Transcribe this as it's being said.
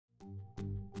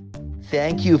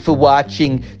Thank you for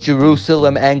watching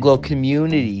Jerusalem Anglo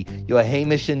Community, your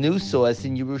Hamish and news source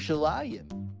in Yerushalayim.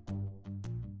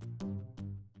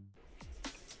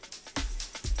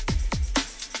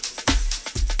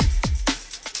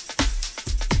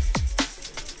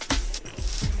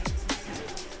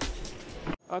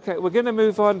 Okay, we're going to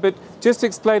move on, but just to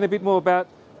explain a bit more about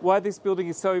why this building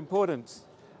is so important.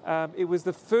 It was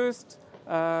the first,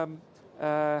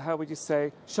 how would you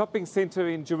say, shopping center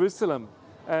in Jerusalem.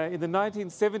 In the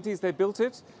 1970s, they built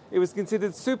it. It was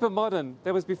considered super modern.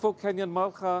 That was before Canyon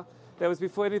Malcha. That was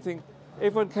before anything.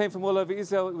 Everyone came from all over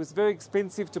Israel. It was very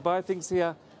expensive to buy things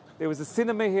here. There was a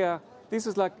cinema here. This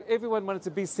was like everyone wanted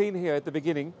to be seen here at the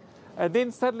beginning. And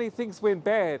then suddenly things went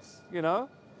bad, you know?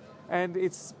 And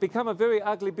it's become a very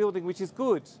ugly building, which is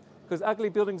good, because ugly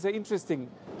buildings are interesting.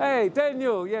 Hey,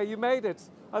 Daniel, yeah, you made it.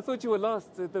 I thought you were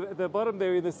lost at the bottom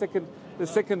there in the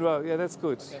second row. Yeah, that's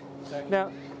good. Okay,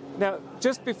 now,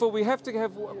 just before we have to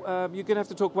have, you're going to have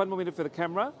to talk one more minute for the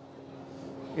camera,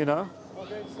 you know.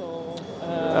 Okay,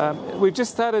 so... we've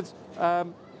just started,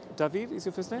 David is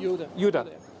your first name? Yuda.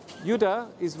 Yuda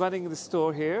is running the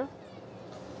store here,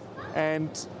 and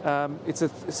it's a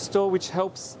store which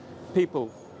helps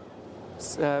people.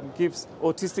 Gives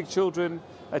autistic children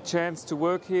a chance to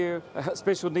work here,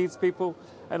 special needs people,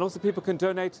 and also people can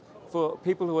donate for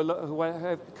people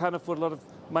who can't afford a lot of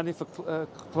money for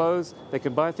clothes. They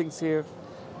can buy things here.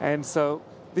 And so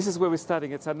this is where we're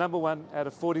starting. It's our number one out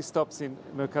of 40 stops in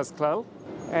Merkaz Clal.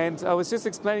 And I was just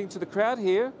explaining to the crowd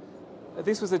here,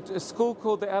 this was a school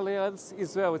called the Alliance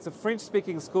Israel. It's a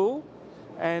French-speaking school,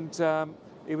 and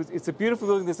it's a beautiful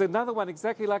building. There's another one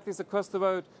exactly like this across the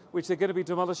road, which they're going to be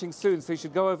demolishing soon. So you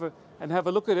should go over and have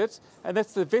a look at it. And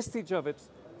that's the vestige of it.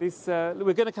 This,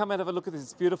 we're going to come and have a look at this.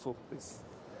 It's beautiful.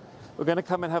 We're going to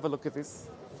come and have a look at this.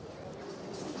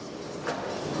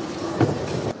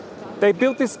 They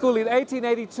built this school in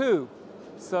 1882.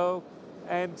 So,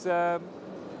 and the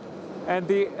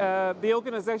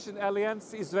organization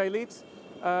Alliance Israélite,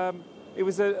 it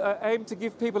was aimed to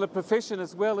give people a profession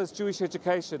as well as Jewish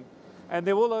education. And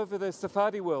they're all over the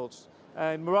Sephardi world,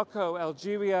 in Morocco,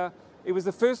 Algeria. It was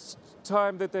the first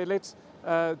time that they let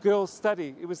girls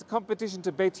study. It was a competition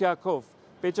to Beit Yaakov.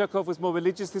 Beit Yaakov was more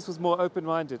religious, this was more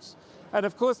open-minded. And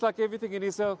of course, like everything in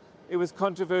Israel, it was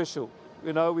controversial,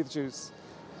 you know, with Jews.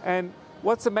 And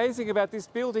what's amazing about this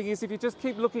building is if you just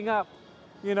keep looking up,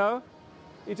 you know,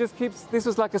 it just keeps, this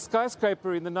was like a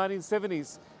skyscraper in the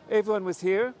 1970s. Everyone was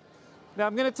here. Now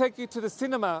I'm going to take you to the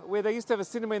cinema, where they used to have a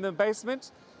cinema in the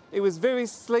basement. It was very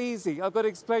sleazy. I've got to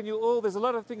explain you all. There's a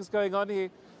lot of things going on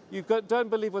here. Don't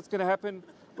believe what's going to happen.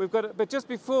 But just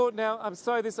before now, I'm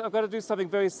sorry, I've got to do something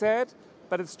very sad,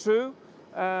 but it's true.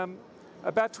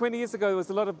 About 20 years ago, there was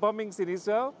a lot of bombings in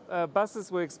Israel. Buses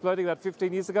were exploding about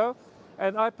 15 years ago.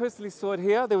 And I personally saw it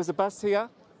here. There was a bus here,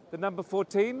 the number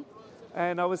 14.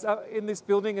 And I was in this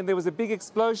building, and there was a big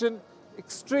explosion,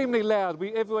 extremely loud.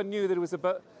 Everyone knew that it was an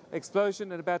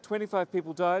explosion, and about 25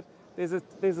 people died.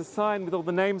 There's a sign with all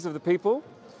the names of the people.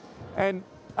 And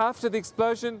after the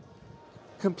explosion,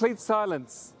 complete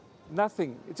silence.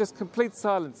 Nothing. Just complete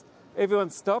silence. Everyone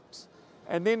stopped.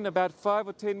 And then about 5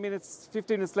 or 10 minutes,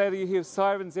 15 minutes later, you hear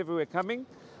sirens everywhere coming.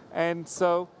 And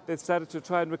so they started to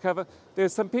try and recover.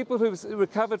 There's some people who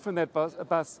recovered from that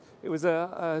bus. It was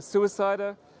a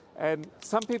suicider. And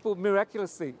some people,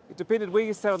 miraculously, it depended where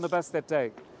you sat on the bus that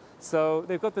day. So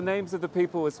they've got the names of the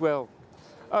people as well.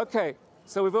 Okay.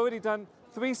 So we've already done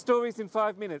 3 stories in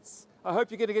 5 minutes. I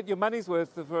hope you're going to get your money's worth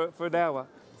for an hour.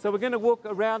 So we're going to walk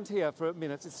around here for a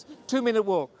minute. It's a 2-minute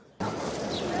walk.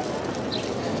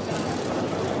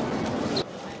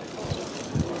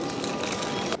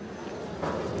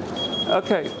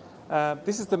 Okay,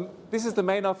 this is the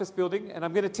main office building, and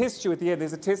I'm going to test you at the end.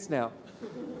 There's a test now.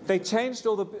 They changed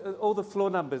all the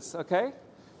floor numbers. Okay,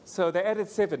 so they added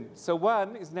 7. So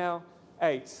 1 is now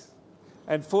 8,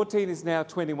 and 14 is now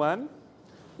 21.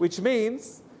 Which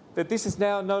means that this is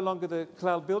now no longer the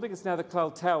Clal building, it's now the Clal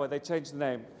Tower. They changed the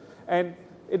name. And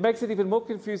it makes it even more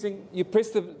confusing. You press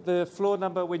the floor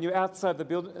number when you're outside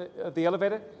the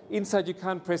elevator. Inside you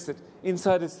can't press it.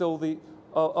 Inside it's all the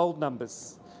old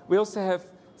numbers. We also have,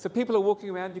 so people are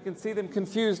walking around, you can see them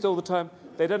confused all the time.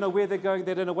 They don't know where they're going,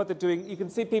 they don't know what they're doing. You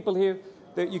can see people here,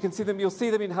 you can see them, you'll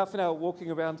see them in half an hour walking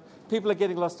around. People are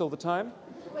getting lost all the time.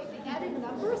 Wait, they added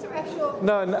numbers or actual?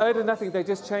 No, added nothing. They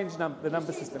just changed the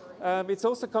number system. It's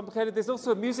also complicated. There's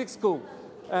also a music school.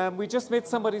 We just met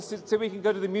somebody so we can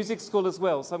go to the music school as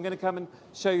well. So I'm going to come and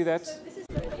show you that. So this is...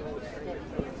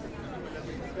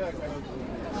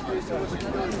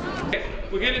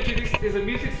 We're going to do this. There's a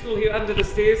music school here under the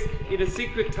stairs in a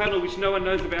secret tunnel which no one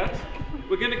knows about.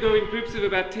 We're going to go in groups of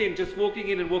about 10, just walking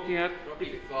in and walking out.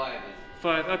 Probably 5.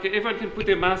 5. Okay, everyone can put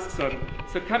their masks on.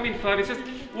 So come in 5. It's just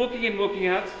walking in, walking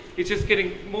out. It's just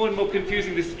getting more and more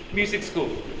confusing, this music school.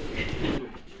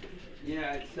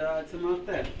 Yeah, it's a month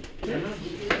there.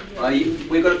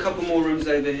 We've got a couple more rooms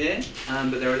over here,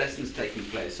 but there are lessons taking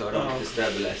place, so I don't want to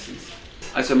disturb the lessons.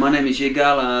 So my name is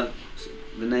Yigal.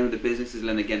 The name of the business is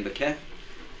LeNagen BaKef,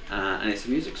 and it's a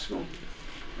music school.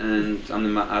 And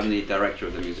I'm the director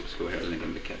of the music school here at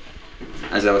LeNagen BaKef.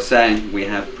 As I was saying, we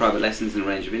have private lessons in a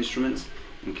range of instruments,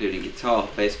 including guitar,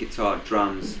 bass guitar,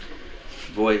 drums,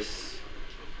 voice,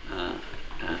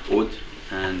 oud,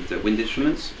 and wind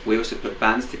instruments. We also put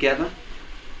bands together,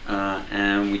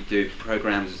 and we do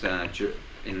programs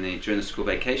during the school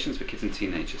vacations for kids and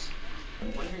teenagers.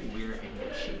 I'm wondering where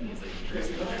Shady is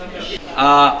interested in.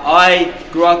 I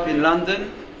grew up in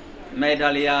London, made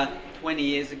Aliyah 20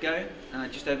 years ago,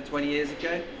 just over 20 years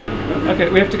ago. Okay,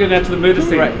 we have to go now to the murder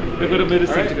scene. Right. We've got a murder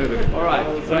scene to go to. All right.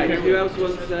 Okay. Who else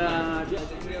was?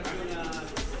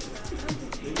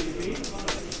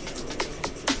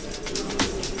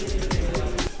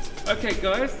 Okay,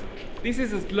 guys, this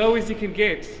is as low as you can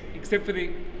get, except for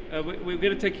the. We're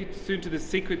going to take you soon to the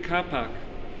secret car park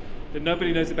that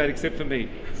nobody knows about except for me.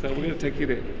 So we're going to take you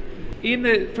there. In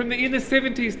the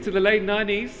 70s to the late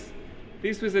 90s,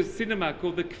 this was a cinema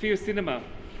called the Kfir Cinema.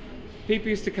 People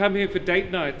used to come here for date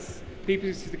nights. People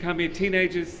used to come here,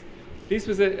 teenagers. This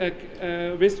was a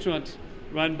restaurant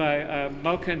run by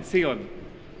Malka and Sion.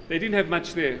 They didn't have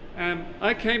much there.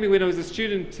 I came here when I was a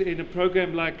student in a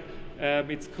program like,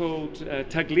 it's called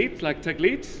Taglit, like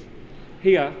Taglit,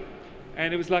 here.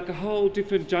 And it was like a whole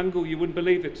different jungle, you wouldn't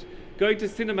believe it. Going to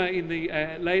cinema in the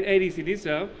late 80s in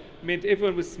Israel meant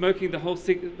everyone was smoking, the whole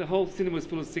cinema was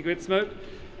full of cigarette smoke.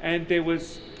 And there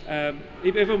was,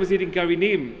 everyone was eating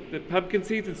garinim, the pumpkin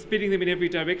seeds, and spitting them in every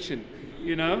direction,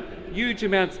 you know? Huge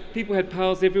amounts. People had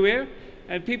piles everywhere,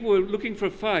 and people were looking for a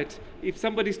fight. If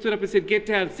somebody stood up and said, "Get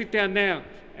down, sit down now,"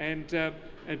 and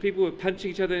people were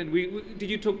punching each other, and did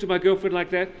you talk to my girlfriend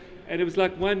like that? And it was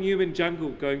like one human jungle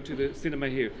going to the cinema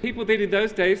here. People then in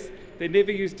those days, they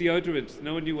never used deodorant.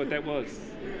 No one knew what that was.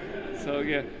 So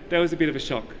yeah, that was a bit of a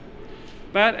shock.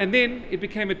 And then it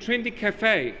became a trendy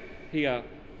cafe here.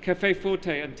 Cafe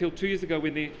Forte, until 2 years ago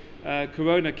when the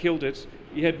corona killed it.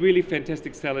 You had really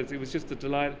fantastic salads. It was just a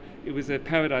delight. It was a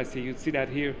paradise here. You'd sit out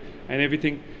here and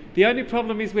everything. The only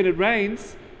problem is when it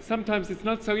rains, sometimes it's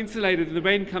not so insulated and the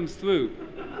rain comes through,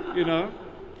 you know.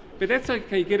 But that's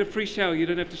okay. You get a free shower. You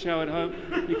don't have to shower at home.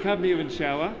 You come here and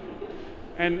shower.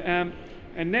 And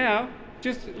now,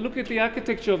 just look at the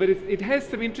architecture of it. It has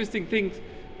some interesting things.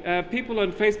 People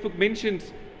on Facebook mentioned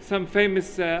some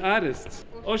famous artists.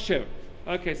 Osher.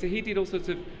 Okay, so he did all sorts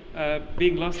of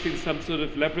being lost in some sort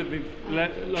of labyrinth,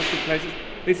 lost in places.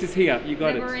 This is here, you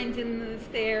got Labyrinth it. in the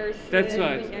stairs. That's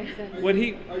right. What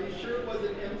he? Are you sure it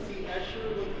wasn't MC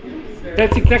Escher?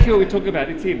 That's exactly what we're talking about.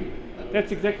 It's him.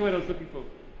 That's exactly what I was looking for.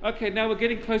 Okay, now we're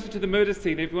getting closer to the murder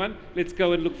scene, everyone. Let's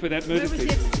go and look for that murder scene.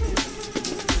 Get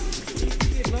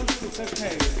lost, it's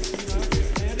okay.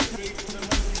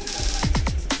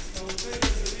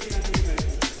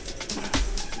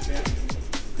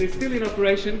 They're still in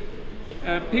operation.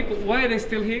 People, why are they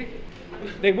still here?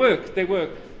 They work. People,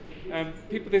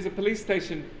 there's a police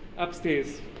station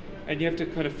upstairs, and you have to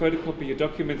kind of photocopy your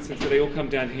documents, and so they all come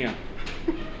down here.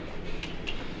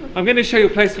 I'm going to show you a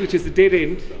place which is a dead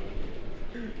end.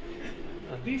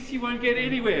 This you won't get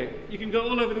anywhere. You can go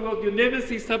all over the world. You'll never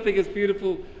see something as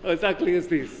beautiful or as ugly as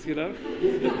this, you know?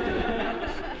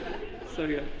 So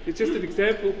yeah, it's just an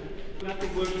example.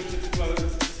 Nothing works with the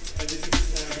clothes. And this is,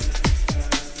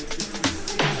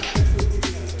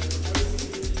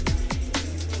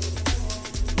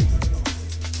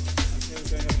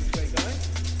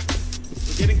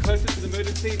 we're getting closer to the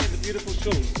murder scene and the beautiful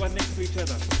shuls, one next to each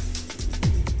other.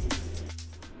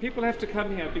 People have to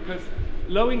come here because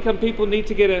low-income people need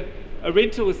to get a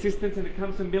rental assistance, and it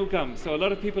comes from Milgum. So a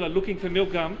lot of people are looking for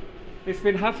Milgum. They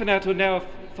spend half an hour to an hour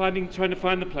trying to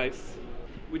find the place.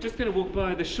 We're just going to walk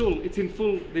by the shul. It's in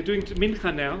full. They're doing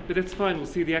Minha now, but that's fine. We'll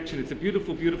see the action. It's a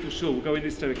beautiful, beautiful shul. We'll go in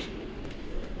this direction.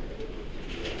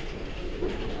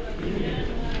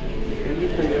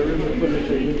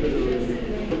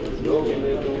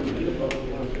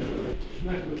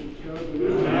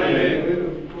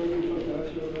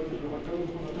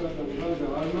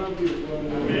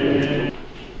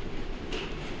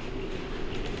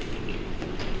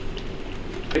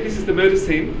 This is the murder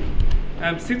scene.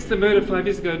 Since the murder 5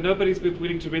 years ago, nobody's been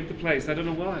willing to rent the place. I don't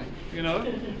know why, you know.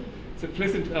 It's a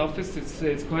pleasant office.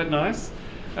 It's quite nice.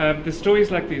 The story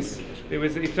is like this. There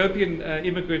was an Ethiopian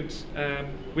immigrant,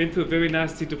 went through a very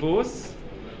nasty divorce,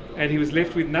 and he was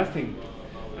left with nothing.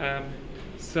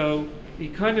 So he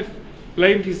kind of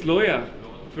blamed his lawyer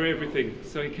for everything.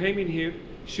 So he came in here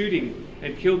shooting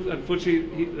and killed,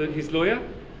 unfortunately, his lawyer,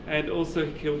 and also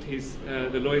he killed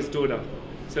the lawyer's daughter.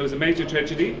 So it was a major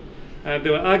tragedy. They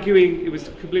were arguing, it was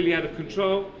completely out of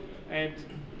control, and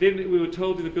then we were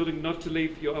told in the building not to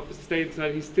leave your office, stay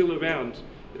inside. He's still around.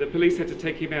 The police had to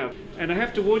take him out. And I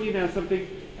have to warn you now something.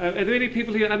 Are there any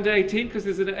people here under 18? Because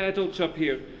there's an adult shop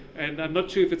here, and I'm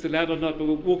not sure if it's allowed or not, but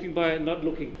we're walking by and not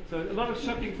looking. So a lot of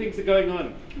shocking things are going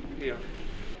on here.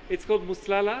 It's called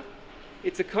Muslala.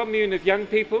 It's a commune of young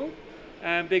people.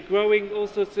 They're growing all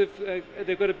sorts of,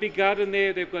 they've got a big garden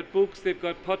there, they've got books, they've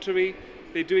got pottery,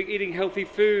 they're eating healthy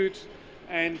food,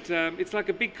 and it's like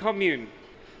a big commune.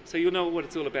 So you'll know what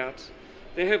it's all about.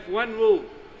 They have one rule.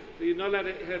 You're not allowed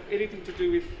to have anything to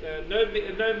do with no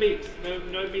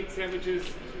meat sandwiches.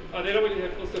 Oh, they don't want you to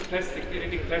have also plastic,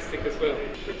 anything plastic as well.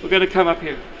 We're going to come up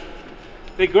here.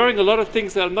 They're growing a lot of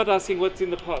things, so I'm not asking what's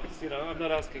in the pots, you know, I'm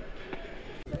not asking.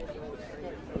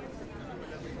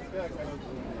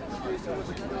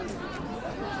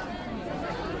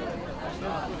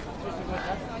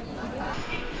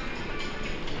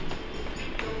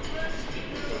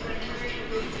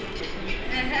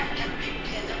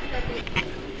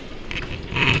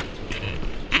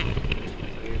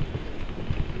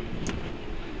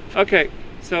 Okay,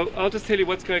 so I'll just tell you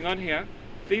what's going on here.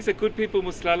 These are good people,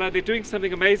 Muslala. They're doing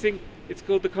something amazing. It's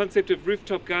called the concept of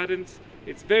rooftop gardens.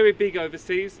 It's very big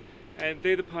overseas, and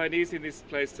they're the pioneers in this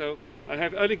place. So I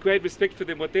have only great respect for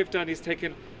them. What they've done is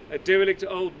taken a derelict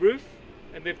old roof,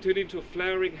 and they've turned it into a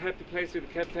flowering, happy place with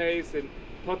cafes and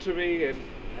pottery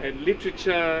and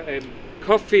literature and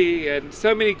coffee and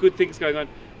so many good things going on.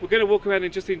 We're going to walk around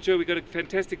and just enjoy. We've got a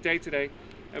fantastic day today,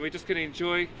 and we're just going to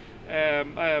enjoy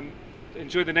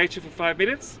the nature for 5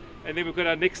 minutes, and then we've got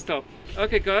our next stop.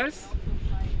 Okay guys,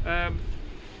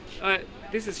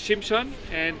 this is Shimshon,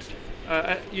 and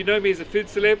you know me as a food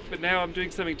celeb, but now I'm doing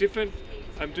something different.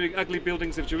 I'm doing ugly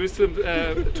buildings of Jerusalem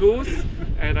tours,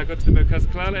 and I got to the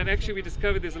Binyan Clal, and actually we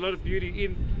discovered there's a lot of beauty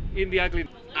in the ugly.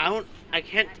 I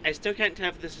still can't tell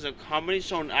if this is a comedy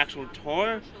show or an actual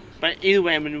tour, but either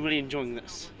way I'm really enjoying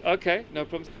this. Okay, no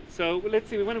problem. So let's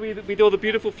see, we want to be all the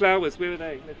beautiful flowers. Where are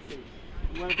they? Let's see.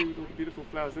 We want to be all the beautiful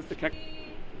flowers. That's the cactus.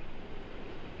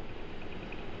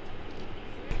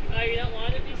 Oh, you don't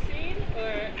want to be seen,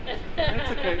 or?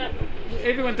 That's okay.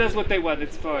 Everyone does what they want.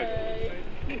 It's fine.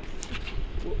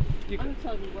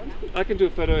 I can do a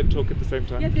photo and talk at the same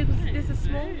time. Yeah, there's a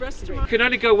small restaurant. You can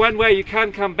only go one way. You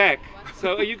can't come back.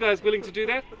 So are you guys willing to do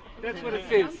that? That's what it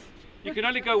says. You can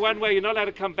only go one way. You're not allowed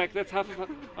to come back. That's half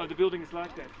of the building is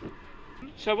like that.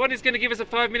 Sharon is going to give us a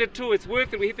 5-minute tour. It's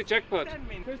worth it. We hit the jackpot.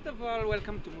 First of all,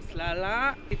 welcome to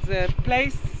Muslala. It's a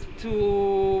place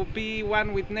to be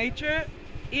one with nature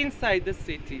inside the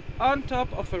city, on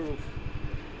top of a roof.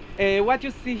 What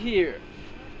you see here.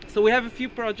 So we have a few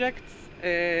projects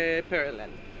parallel.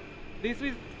 This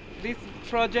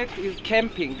project is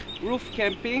camping, roof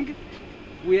camping.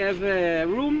 We have a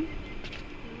room.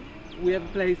 We have a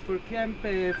place for camp,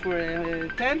 for a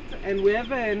tent, and we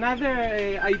have another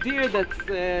idea that's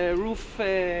roof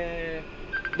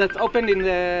that's opened in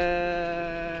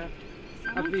the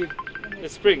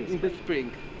spring. In the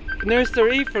spring.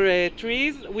 Nursery for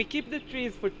trees. We keep the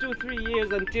trees for 2-3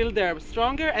 years until they are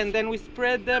stronger, and then we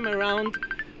spread them around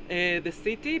the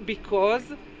city, because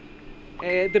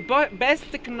the best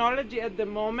technology at the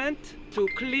moment to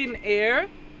clean air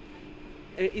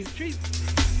is trees.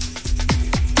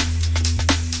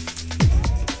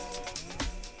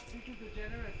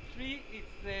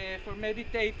 For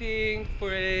meditating,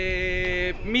 for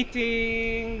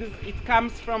meetings. It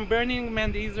comes from Burning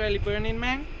Man, the Israeli Burning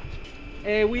Man.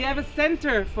 We have a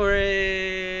center for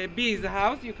bees, a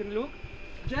house, you can look.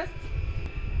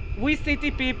 We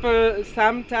city people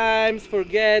sometimes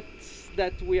forget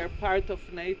that we are part of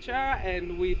nature,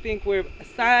 and we think we're a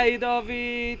side of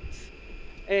it.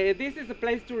 This is a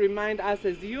place to remind us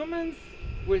as humans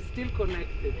we're still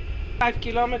connected. 5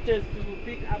 kilometers to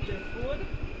pick up the food.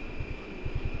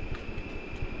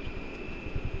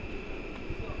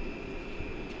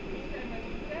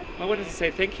 I wanted to say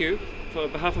thank you for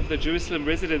behalf of the Jerusalem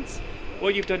residents.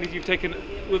 What you've done is you've taken,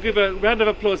 we'll give a round of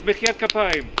applause, Mechiat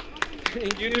Kapayim.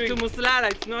 You're doing to Muslala,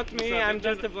 it's not me, I'm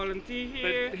just a volunteer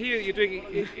here. But here you're doing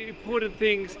important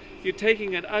things. You're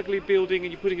taking an ugly building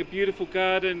and you're putting a beautiful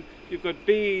garden. You've got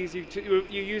bees, you're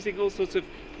using all sorts of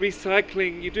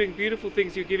recycling. You're doing beautiful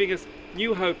things. You're giving us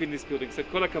new hope in this building. So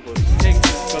kol hakavod. Thank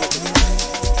you. Kol hakavod.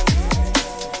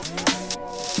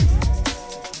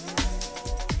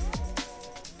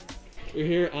 We're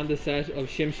here on the set of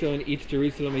Shimshon Eats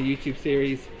Jerusalem, a YouTube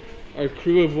series. Our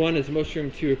crew of 1 has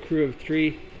mushroomed to a crew of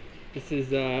 3. This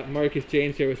is Marcus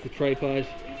James here with the tripod.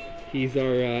 He's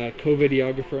our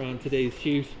co-videographer on today's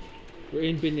shoot. We're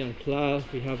in Binyan Clal.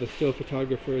 We have a still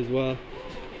photographer as well.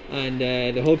 And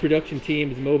the whole production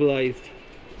team is mobilized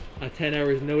at 10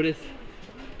 hours notice.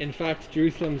 In fact,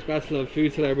 Jerusalem's best-loved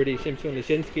food celebrity Shimshon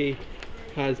Leshinsky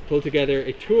has pulled together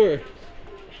a tour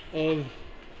of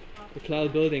the Clal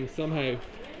building somehow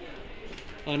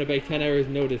on about 10 hours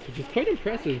notice, which is quite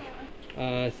impressive.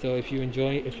 So if you're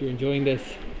enjoying this,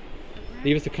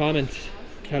 leave us a comment,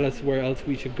 tell us where else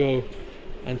we should go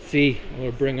and see, and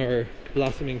we'll bring our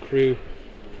blossoming crew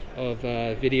of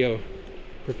video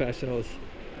professionals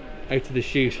out to the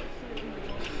shoot.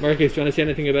 Marcus, do you want to say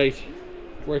anything about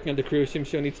working on the crew of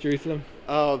Shimshon Eats Jerusalem?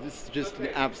 Oh, this is just an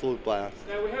absolute blast.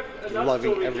 Now we have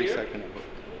Loving every second of it.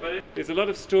 But there's a lot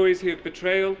of stories here of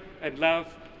betrayal and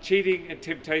love, cheating and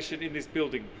temptation in this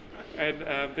building. And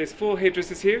there's 4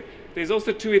 hairdressers here. There's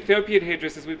also 2 Ethiopian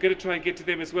hairdressers. We're going to try and get to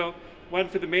them as well. One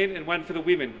for the men and one for the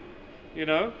women. You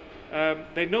know,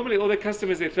 they normally, all their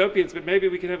customers are Ethiopians, but maybe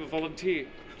we can have a volunteer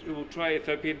who will try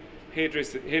Ethiopian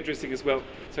hairdressing as well.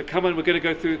 So come on, we're going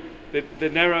to go through the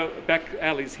narrow back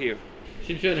alleys here.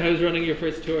 Shimshon, how's running your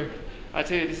first tour? I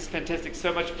tell you, this is fantastic.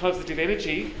 So much positive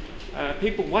energy.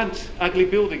 People want ugly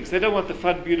buildings. They don't want the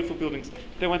fun, beautiful buildings.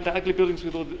 They want the ugly buildings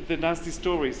with all the nasty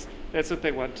stories. That's what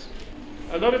they want.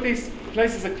 A lot of these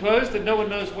places are closed and no one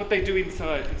knows what they do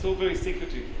inside. It's all very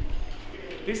secretive.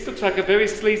 This looks like a very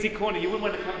sleazy corner. You wouldn't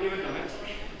want to come here at night.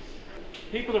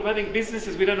 People are running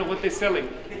businesses. We don't know what they're selling.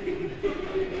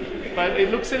 But it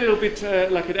looks a little bit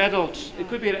like an adult. It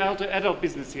could be an adult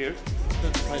business here.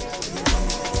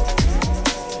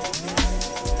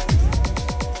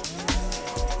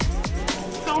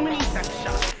 So many sex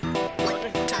shops.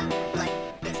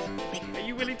 Are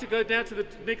you willing to go down to the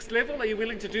next level? Are you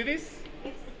willing to do this?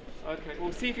 Okay,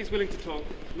 we'll see if he's willing to talk.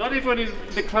 Not everyone in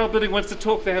the Clal building wants to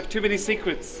talk. They have too many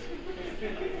secrets.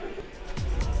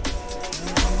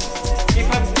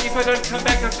 If I don't come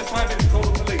back after 5 minutes, call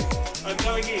the police. I'm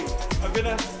going in. I'm going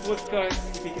to ask this guy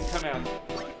if he can come out.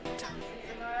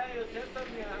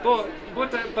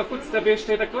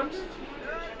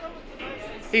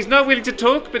 He's not willing to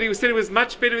talk, but he said it was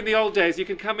much better in the old days. You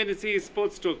can come in and see his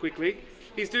sports store quickly.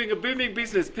 He's doing a booming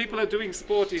business. People are doing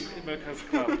sport in Merkaz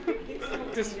Clal.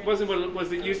 This wasn't what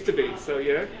it used to be, so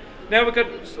yeah. Now we've got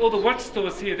all the watch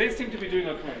stores here. They seem to be doing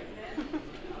okay.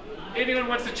 Anyone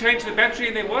wants to change the battery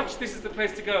in their watch, this is the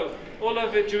place to go. All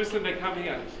over Jerusalem they come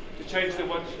here to change their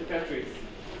watch batteries.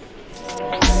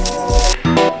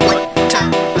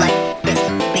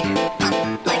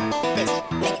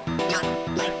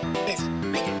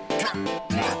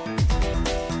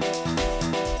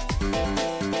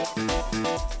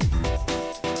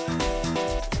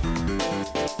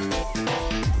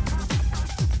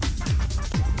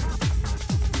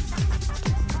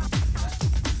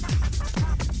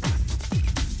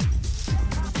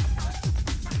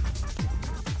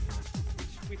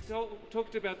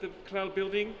 Talked about the Clal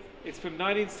building. It's from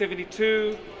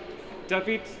 1972.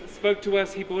 David spoke to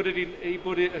us. He bought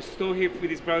a store here with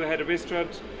his brother, had a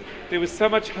restaurant. There was so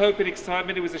much hope and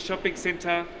excitement. It was a shopping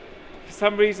center. For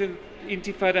some reason,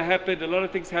 Intifada happened. A lot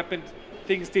of things happened.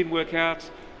 Things didn't work out.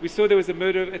 We saw there was a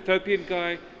murder. An Ethiopian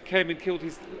guy came and killed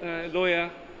his lawyer.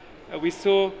 We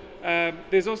saw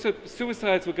there's also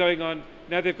suicides were going on.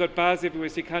 Now they've got bars everywhere,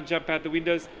 so you can't jump out the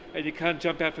windows and you can't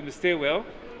jump out from the stairwell.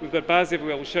 We've got bars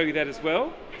everywhere. We'll show you that as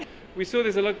well. We saw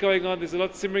there's a lot going on. There's a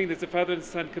lot simmering. There's a father and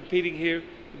son competing here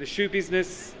in the shoe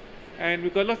business. And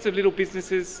we've got lots of little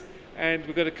businesses. And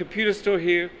we've got a computer store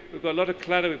here. We've got a lot of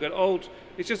clutter. We've got old.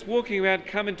 It's just walking around.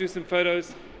 Come and do some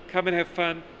photos. Come and have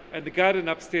fun. And the garden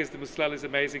upstairs, the Muslala, is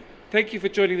amazing. Thank you for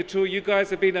joining the tour. You guys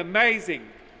have been amazing.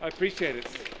 I appreciate it.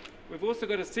 We've also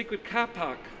got a secret car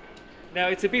park. Now,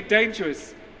 it's a bit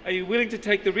dangerous. Are you willing to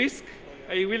take the risk?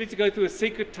 Are you willing to go through a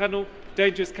secret tunnel,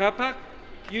 dangerous car park?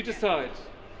 You decide.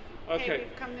 Okay. Hey,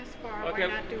 we've come this far. Okay.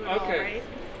 Why not do it all, right?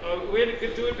 We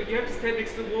could do it, but you have to stand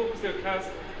next to the wall because there are cars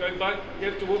going by.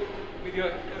 You have to walk with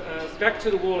your back to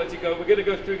the wall as you go. We're going to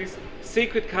go through this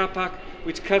secret car park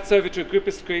which cuts over to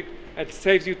Agrippa Street and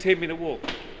saves you a 10-minute walk.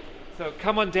 So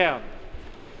come on down.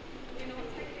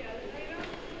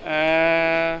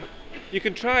 You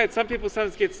can try it. Some people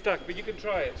sometimes get stuck, but you can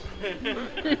try it.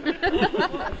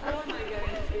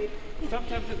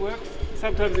 Sometimes it works,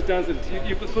 sometimes it doesn't.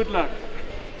 You've got good luck.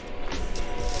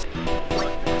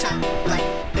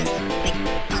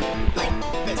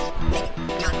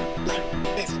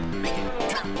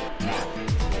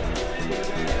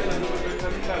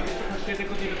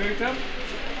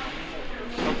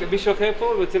 Okay, be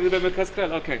careful.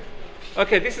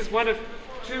 Okay, this is one of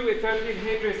two Ethiopian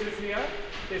hairdressers here.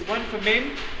 There's one for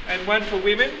men and one for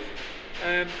women.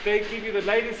 They give you the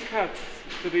latest cuts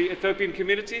for the Ethiopian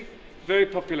community. Very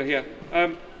popular here.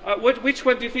 Which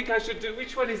one do you think I should do?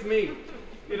 Which one is me?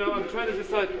 You know, I'm trying to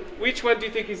decide. Which one do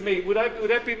you think is me? Would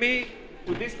that be me?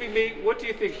 Would this be me? What do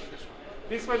you think?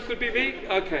 This one could be me?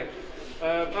 Okay.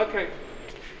 Okay.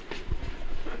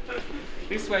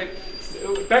 This way.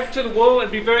 Back to the wall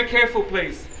and be very careful,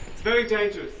 please. It's very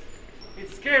dangerous.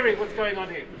 It's scary what's going on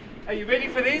here. Are you ready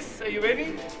for this? Are you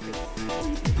ready?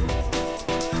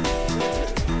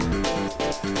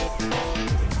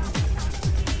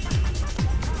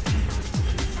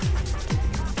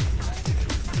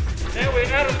 Now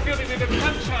we're out of the building, we've got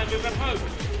sunshine, we've got hope.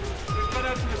 We've got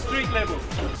up to the street level.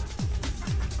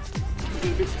 Is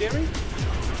it a bit scary?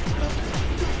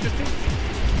 Interesting?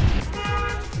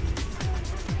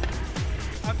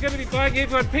 I'm going to be buying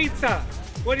everyone pizza.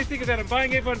 What do you think of that? I'm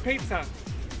buying everyone pizza.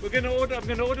 I'm going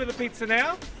to order the pizza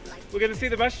now. We're going to see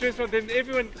the Russian restaurant, then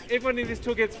everyone in this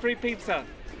tour gets free pizza.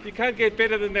 You can't get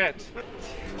better than that.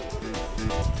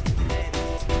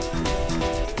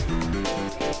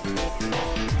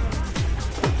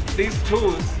 These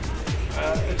tours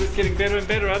are just getting better and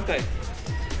better, aren't they?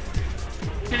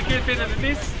 Can you get better than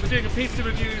this? We're doing a pizza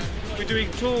review, we're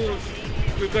doing tours,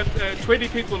 we've got 20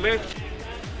 people left.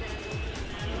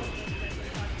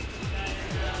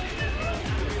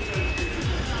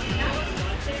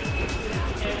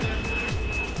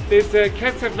 There's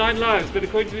cats have 9 lives, but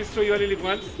according to this story, you only live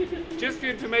once. Just for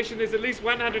your information, there's at least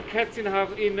 100 cats in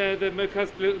the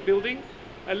Merkaz building,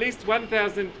 at least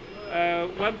 1,000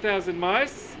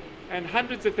 mice, and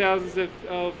hundreds of thousands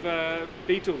of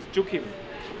beetles, jukim,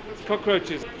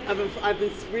 cockroaches. I've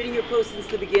been reading your post since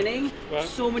the beginning. Wow.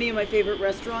 So many of my favorite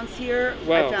restaurants here.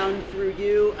 Wow. I found through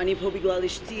you. Ani po bigla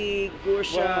lishti,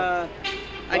 Gursha. Wow.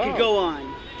 I could go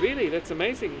on. Really, that's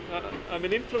amazing. I'm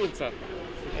an influencer.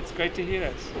 It's great to hear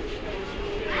that.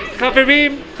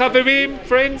 Chaverim,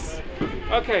 friends.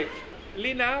 Okay,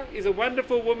 Lina is a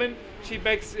wonderful woman. She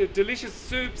makes delicious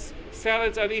soups,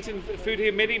 salads. I've eaten food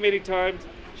here many, many times.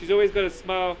 She's always got a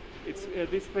smile.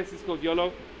 This place is called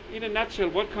Yolo. In a nutshell,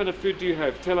 what kind of food do you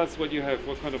have? Tell us what you have.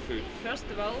 What kind of food? First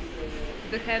of all,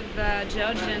 we have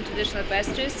Georgian traditional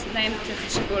pastries named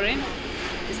chipuri.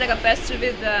 It's like a pastry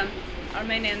with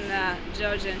Armenian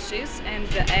Georgian cheese and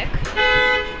egg.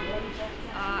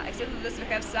 Except for this, we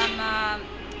have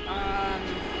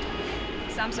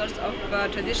some sorts of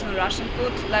traditional Russian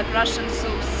food, like Russian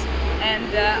soups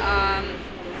and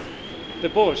the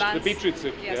borscht, buns. the beetroot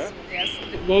soup. Yes, yeah? yes.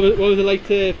 What was it like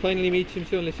to finally meet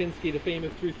Shimshon Leshinsky, the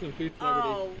famous Jerusalem food celebrity?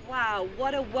 Oh wow,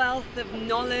 what a wealth of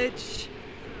knowledge,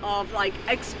 of like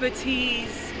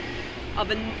expertise, of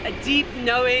a deep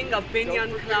knowing of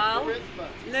Binyan Clal.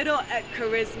 Little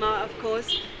charisma, of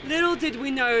course. Little did we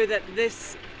know that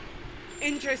this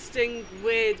interesting,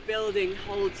 weird building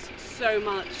holds so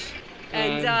much.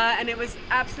 And it was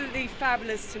absolutely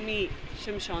fabulous to meet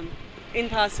Shimshon in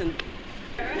person.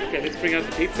 Okay, let's bring out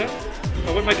the pizza.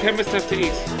 I want my camera staff to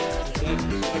eat.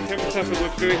 My camera staff have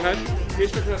worked very hard.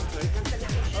 Here's the first plate.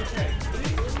 Okay.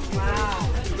 Wow.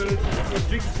 We've got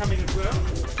drinks coming as well.